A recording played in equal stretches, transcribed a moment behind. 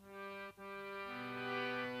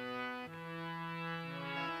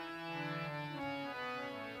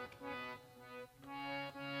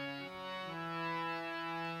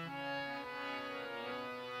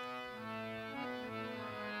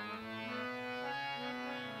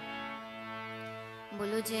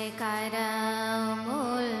बोलो जयकारा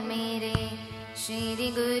बोल मेरे श्री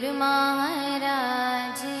गुरु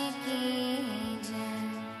महाराज की जय।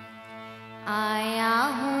 आया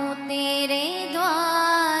हूँ तेरे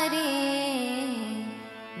द्वारे,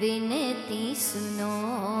 विनती सुनो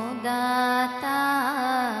दाता।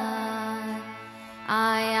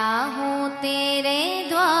 आया हूँ तेरे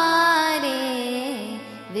द्वारे,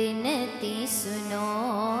 विनती सुनो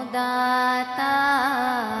दाता।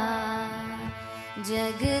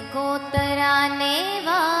 जग को तराने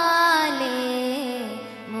वाले,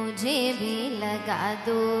 मुझे भी लगा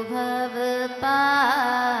दो भव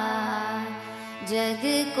पार। जग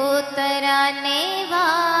को तराने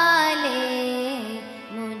वाले,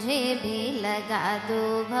 मुझे भी लगा दो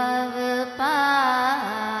भव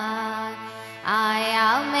पार। आया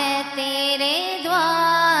मैं तेरे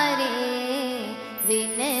द्वारे,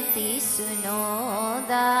 विनती सुनो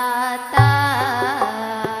दाता।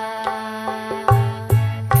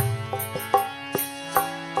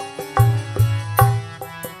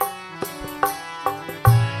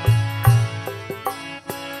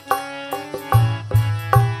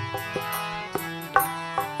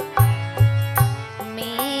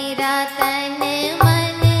 तन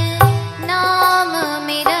मन नाम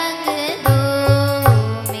में रंग दो,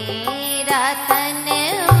 मेरा तन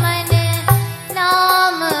मन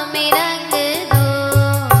नाम में रंग दो।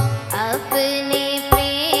 अपने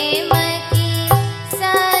प्रेम की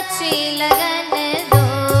सच्ची लगन दो,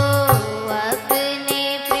 अपने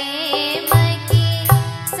प्रेम की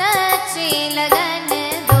सच्ची लगन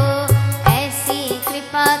दो। ऐसी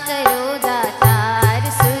कृपा करो दातार,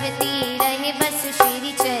 सुरती रहे बस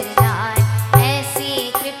श्री चरणार। ऐसी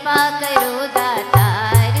कृपा करो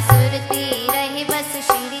दातार, सुरती रहे बस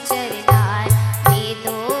श्री चरणार। दे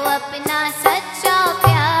दो अपना सच्चा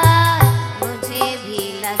प्यार, मुझे भी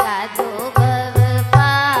लगा दो भव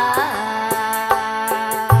पार।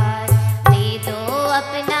 दे दो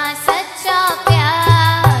अपना सच्चा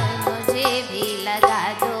प्यार, मुझे भी लगा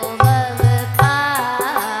दो भव पार।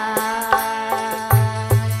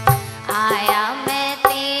 आया मैं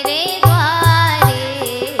तेरे द्वारे,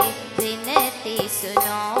 विनती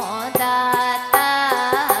सुनो दाता।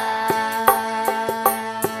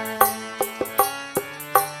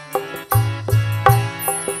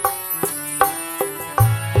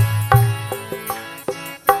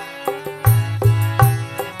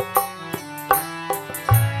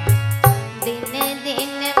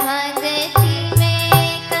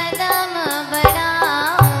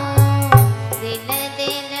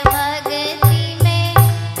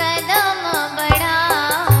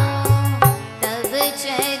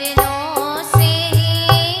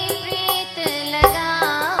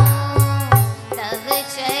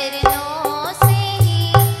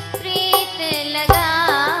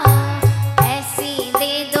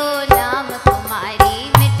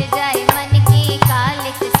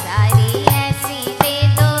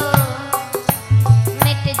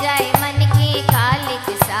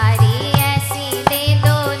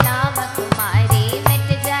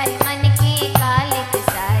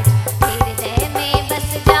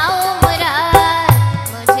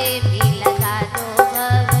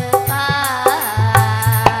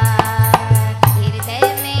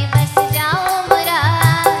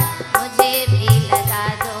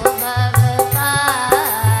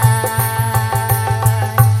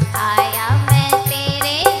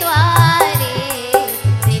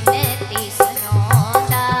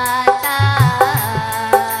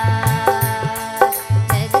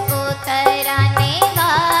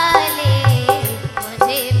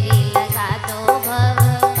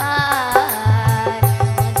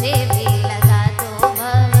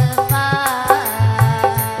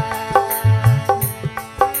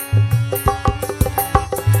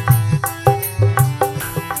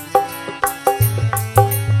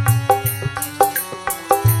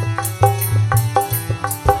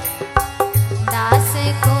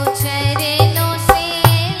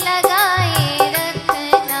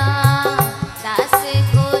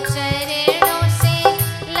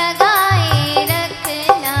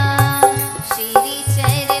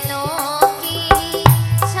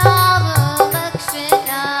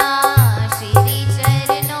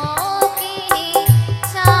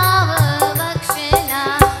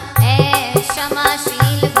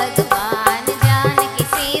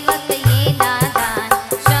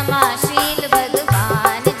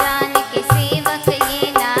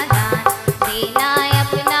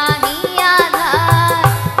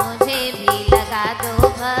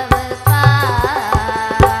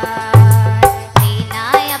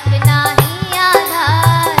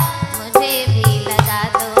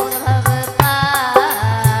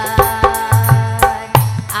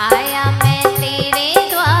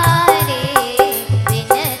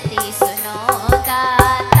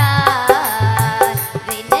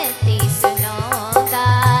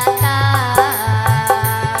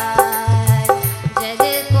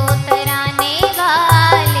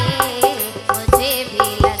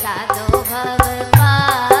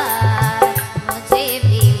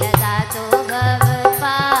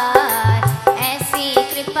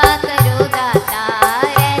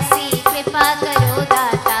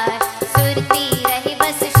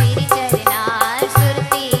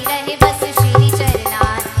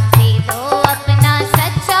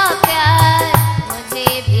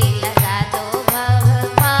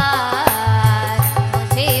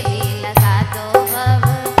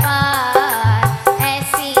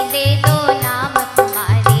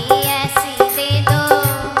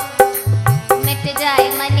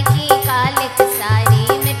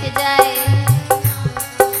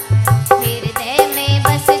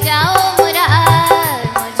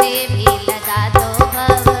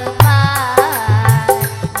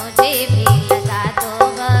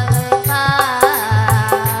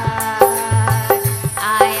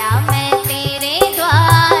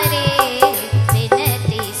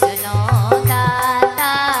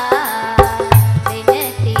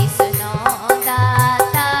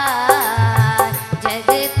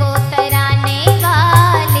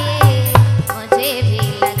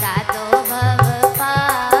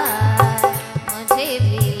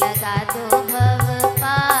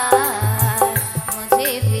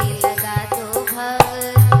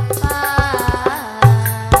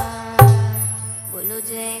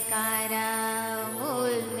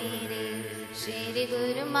 श्री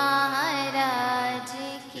गुरु महाराज